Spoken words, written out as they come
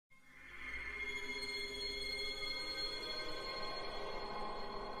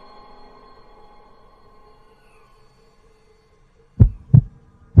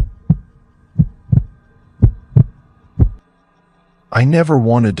I never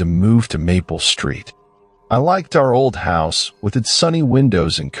wanted to move to Maple Street. I liked our old house with its sunny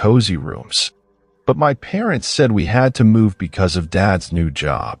windows and cozy rooms. But my parents said we had to move because of Dad's new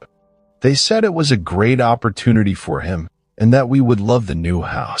job. They said it was a great opportunity for him and that we would love the new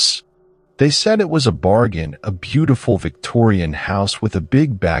house. They said it was a bargain, a beautiful Victorian house with a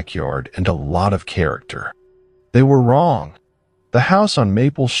big backyard and a lot of character. They were wrong. The house on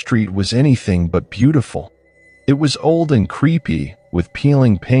Maple Street was anything but beautiful. It was old and creepy, with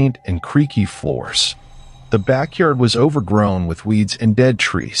peeling paint and creaky floors. The backyard was overgrown with weeds and dead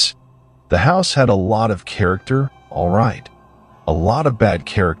trees. The house had a lot of character, all right. A lot of bad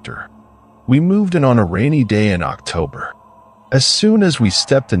character. We moved in on a rainy day in October. As soon as we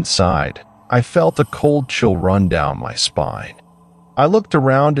stepped inside, I felt a cold chill run down my spine. I looked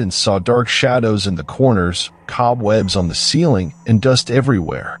around and saw dark shadows in the corners, cobwebs on the ceiling, and dust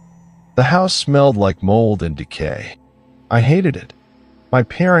everywhere. The house smelled like mold and decay. I hated it. My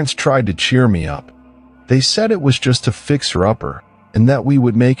parents tried to cheer me up. They said it was just a fixer-upper and that we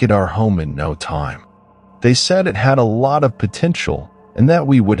would make it our home in no time. They said it had a lot of potential and that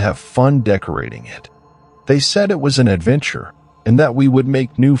we would have fun decorating it. They said it was an adventure and that we would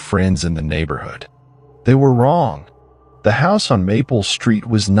make new friends in the neighborhood. They were wrong. The house on Maple Street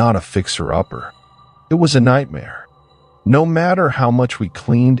was not a fixer-upper. It was a nightmare. No matter how much we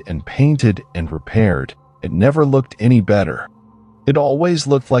cleaned and painted and repaired, it never looked any better. It always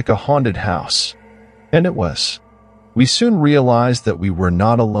looked like a haunted house. And it was. We soon realized that we were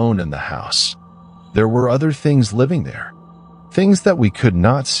not alone in the house. There were other things living there. Things that we could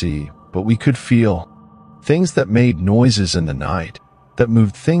not see, but we could feel. Things that made noises in the night, that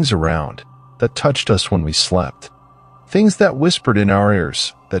moved things around, that touched us when we slept. Things that whispered in our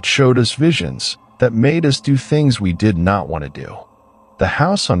ears, that showed us visions, that made us do things we did not want to do. The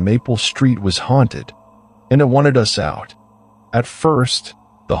house on Maple Street was haunted, and it wanted us out. At first,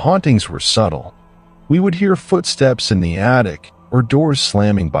 the hauntings were subtle. We would hear footsteps in the attic or doors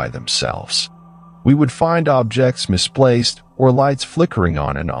slamming by themselves. We would find objects misplaced or lights flickering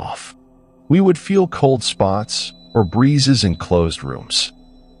on and off. We would feel cold spots or breezes in closed rooms.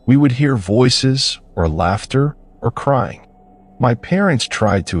 We would hear voices or laughter or crying. My parents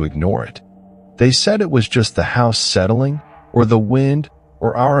tried to ignore it. They said it was just the house settling or the wind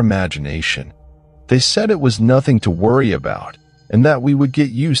or our imagination. They said it was nothing to worry about and that we would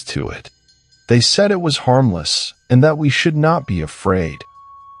get used to it. They said it was harmless and that we should not be afraid.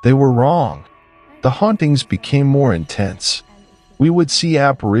 They were wrong. The hauntings became more intense. We would see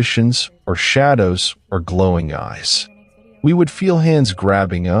apparitions or shadows or glowing eyes. We would feel hands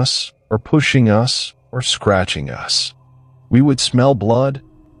grabbing us or pushing us or scratching us. We would smell blood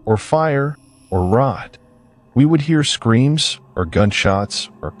or fire or rot. We would hear screams or gunshots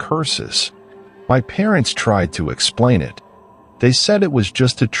or curses. My parents tried to explain it. They said it was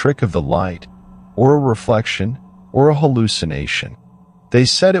just a trick of the light, or a reflection, or a hallucination. They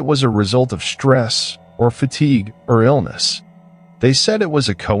said it was a result of stress, or fatigue, or illness. They said it was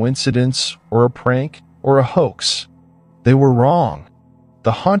a coincidence, or a prank, or a hoax. They were wrong.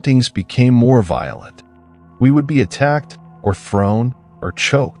 The hauntings became more violent. We would be attacked, or thrown, or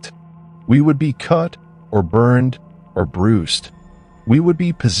choked. We would be cut, or burned, or bruised. We would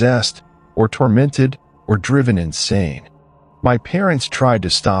be possessed, or tormented, or driven insane. My parents tried to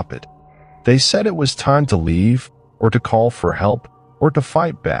stop it. They said it was time to leave, or to call for help, or to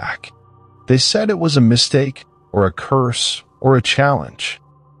fight back. They said it was a mistake, or a curse, or a challenge.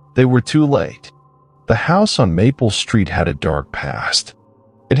 They were too late. The house on Maple Street had a dark past.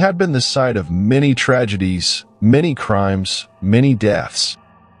 It had been the site of many tragedies, many crimes, many deaths.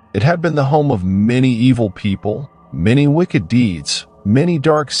 It had been the home of many evil people, many wicked deeds, many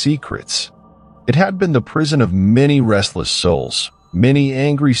dark secrets. It had been the prison of many restless souls, many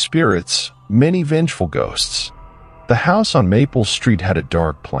angry spirits, many vengeful ghosts. The house on Maple Street had a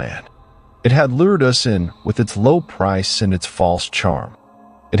dark plan. It had lured us in with its low price and its false charm.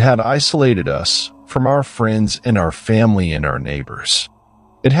 It had isolated us from our friends and our family and our neighbors.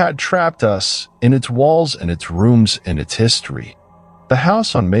 It had trapped us in its walls and its rooms and its history. The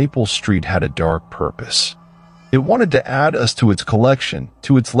house on Maple Street had a dark purpose. It wanted to add us to its collection,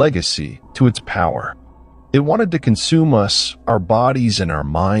 to its legacy, to its power. It wanted to consume us, our bodies and our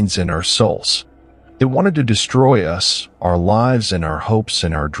minds and our souls. It wanted to destroy us, our lives and our hopes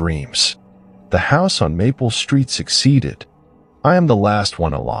and our dreams. The house on Maple Street succeeded. I am the last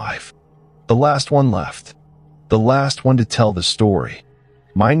one alive. The last one left. The last one to tell the story.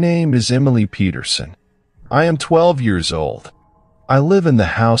 My name is Emily Peterson. I am 12 years old. I live in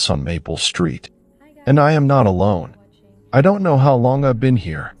the house on Maple Street. And I am not alone. I don't know how long I've been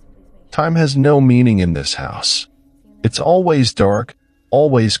here. Time has no meaning in this house. It's always dark,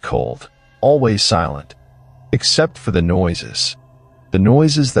 always cold, always silent, except for the noises. The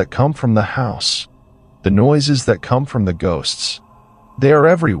noises that come from the house. The noises that come from the ghosts. They are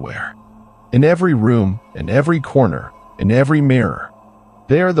everywhere. In every room, in every corner, in every mirror.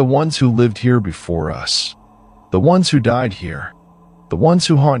 They are the ones who lived here before us. The ones who died here. The ones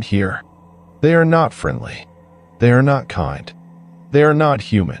who haunt here. They are not friendly. They are not kind. They are not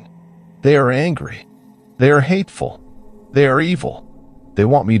human. They are angry. They are hateful. They are evil. They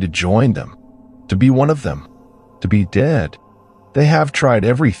want me to join them, to be one of them, to be dead. They have tried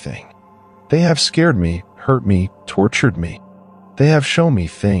everything. They have scared me, hurt me, tortured me. They have shown me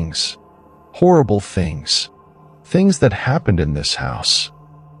things, horrible things, things that happened in this house,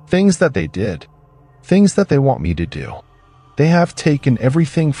 things that they did, things that they want me to do. They have taken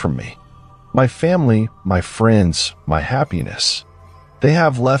everything from me, my family, my friends, my happiness. They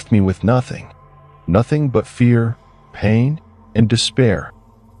have left me with nothing, nothing but fear, pain, and despair.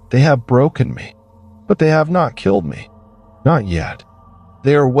 They have broken me, but they have not killed me. Not yet.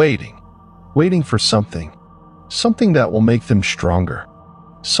 They are waiting for something, something that will make them stronger,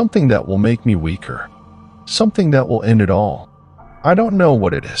 something that will make me weaker, something that will end it all. I don't know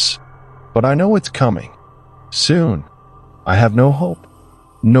what it is, but I know it's coming. Soon. I have no hope,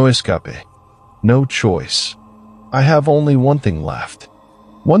 no escape, no choice. I have only one thing left,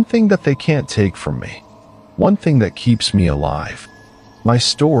 one thing that they can't take from me, one thing that keeps me alive. My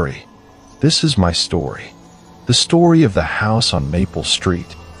story. This is my story. The story of the house on Maple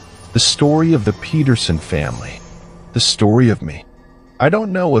Street. The story of the Peterson family. The story of me. I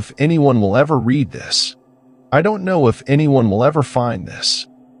don't know if anyone will ever read this. I don't know if anyone will ever find this.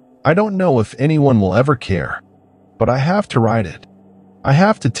 I don't know if anyone will ever care. But I have to write it. I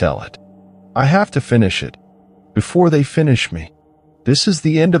have to tell it. I have to finish it. Before they finish me. This is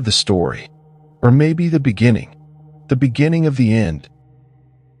the end of the story. Or maybe the beginning. The beginning of the end.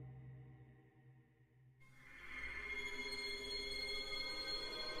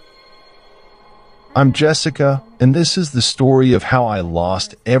 I'm Jessica, and this is the story of how I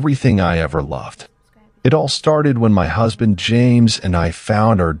lost everything I ever loved. It all started when my husband James and I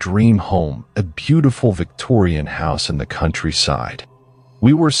found our dream home, a beautiful Victorian house in the countryside.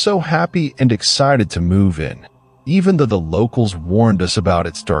 We were so happy and excited to move in, even though the locals warned us about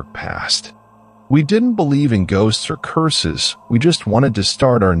its dark past. We didn't believe in ghosts or curses, we just wanted to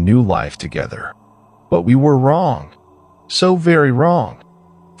start our new life together. But we were wrong. So very wrong.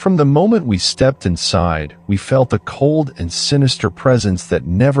 From the moment we stepped inside, we felt a cold and sinister presence that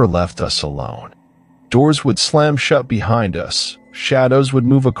never left us alone. Doors would slam shut behind us, shadows would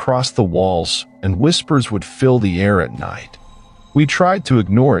move across the walls, and whispers would fill the air at night. We tried to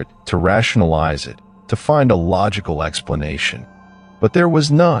ignore it, to rationalize it, to find a logical explanation. But there was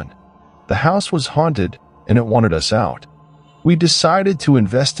none. The house was haunted, and it wanted us out. We decided to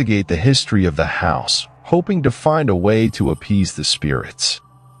investigate the history of the house, hoping to find a way to appease the spirits.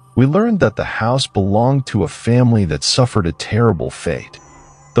 We learned that the house belonged to a family that suffered a terrible fate.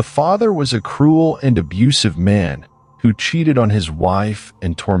 The father was a cruel and abusive man who cheated on his wife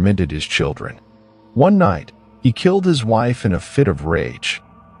and tormented his children. One night, he killed his wife in a fit of rage,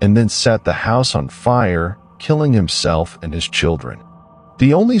 and then set the house on fire, killing himself and his children.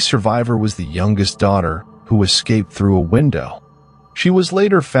 The only survivor was the youngest daughter, who escaped through a window. She was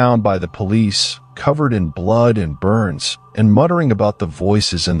later found by the police, covered in blood and burns, and muttering about the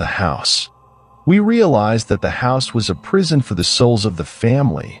voices in the house. We realized that the house was a prison for the souls of the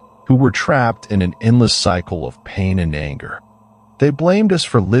family, who were trapped in an endless cycle of pain and anger. They blamed us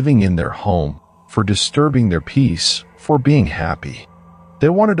for living in their home, for disturbing their peace, for being happy. They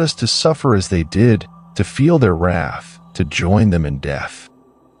wanted us to suffer as they did, to feel their wrath, to join them in death.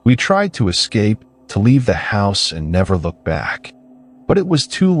 We tried to escape, to leave the house and never look back. But it was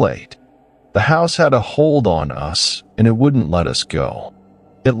too late. The house had a hold on us, and it wouldn't let us go.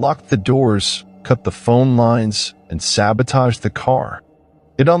 It locked the doors, cut the phone lines, and sabotaged the car.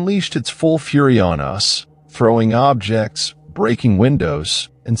 It unleashed its full fury on us, throwing objects, breaking windows,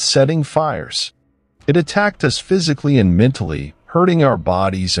 and setting fires. It attacked us physically and mentally, hurting our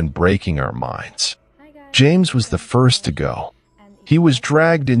bodies and breaking our minds. James was the first to go. He was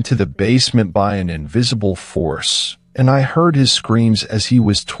dragged into the basement by an invisible force, and I heard his screams as he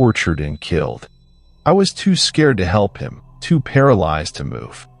was tortured and killed. I was too scared to help him, too paralyzed to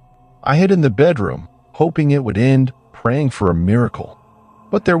move. I hid in the bedroom, hoping it would end, praying for a miracle.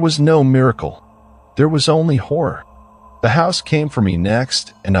 But there was no miracle. There was only horror. The house came for me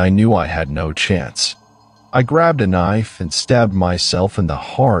next, and I knew I had no chance. I grabbed a knife and stabbed myself in the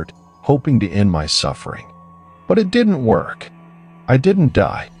heart, hoping to end my suffering. But it didn't work. I didn't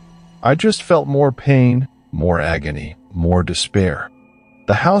die. I just felt more pain, more agony, more despair.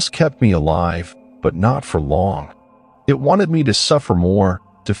 The house kept me alive, but not for long. It wanted me to suffer more,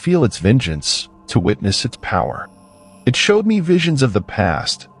 to feel its vengeance, to witness its power. It showed me visions of the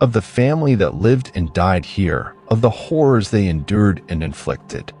past, of the family that lived and died here, of the horrors they endured and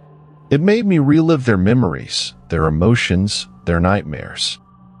inflicted. It made me relive their memories, their emotions, their nightmares.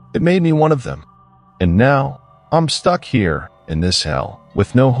 It made me one of them. And now, I'm stuck here, in this hell,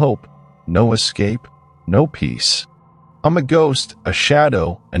 with no hope, no escape, no peace. I'm a ghost, a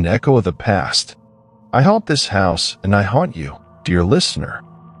shadow, an echo of the past. I haunt this house, and I haunt you, dear listener,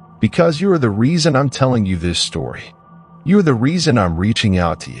 because you are the reason I'm telling you this story. You are the reason I'm reaching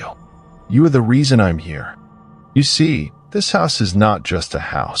out to you. You are the reason I'm here. You see, this house is not just a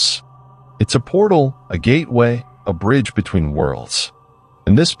house. It's a portal, a gateway, a bridge between worlds.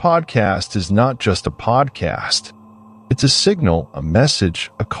 And this podcast is not just a podcast. It's a signal, a message,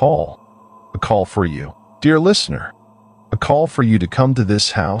 a call. A call for you, dear listener. A call for you to come to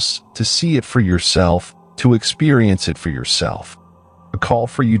this house, to see it for yourself, to experience it for yourself. A call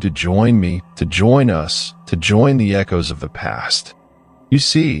for you to join me, to join us, to join the echoes of the past. You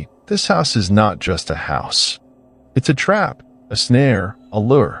see, this house is not just a house. It's a trap, a snare, a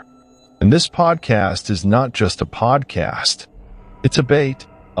lure. And this podcast is not just a podcast. It's a bait,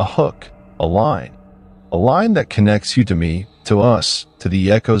 a hook, a line that connects you to me, to us, to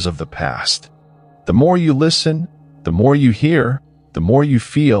the echoes of the past. The more you listen, the more you hear, the more you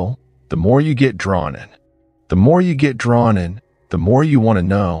feel, the more you get drawn in. The more you get drawn in, the more you want to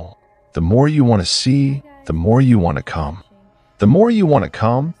know, the more you want to see, the more you want to come. The more you want to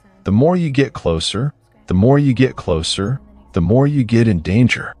come, the more you get closer, the more you get closer, the more you get in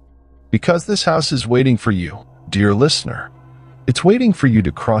danger. Because this house is waiting for you, dear listener. It's waiting for you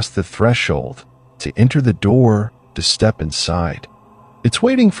to cross the threshold, to enter the door, to step inside. It's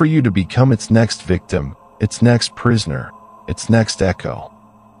waiting for you to become its next victim, its next prisoner, its next echo.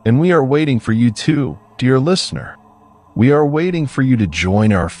 And we are waiting for you too, dear listener. We are waiting for you to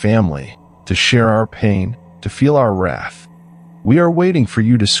join our family, to share our pain, to feel our wrath. We are waiting for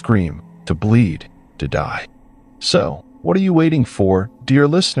you to scream, to bleed, to die. So, what are you waiting for, dear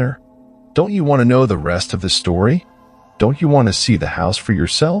listener? Don't you want to know the rest of the story? Don't you want to see the house for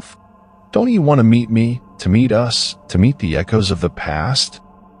yourself? Don't you want to meet me, to meet us, to meet the echoes of the past?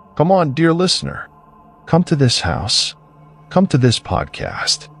 Come on, dear listener. Come to this house. Come to this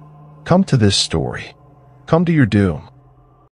podcast. Come to this story. Come to your doom.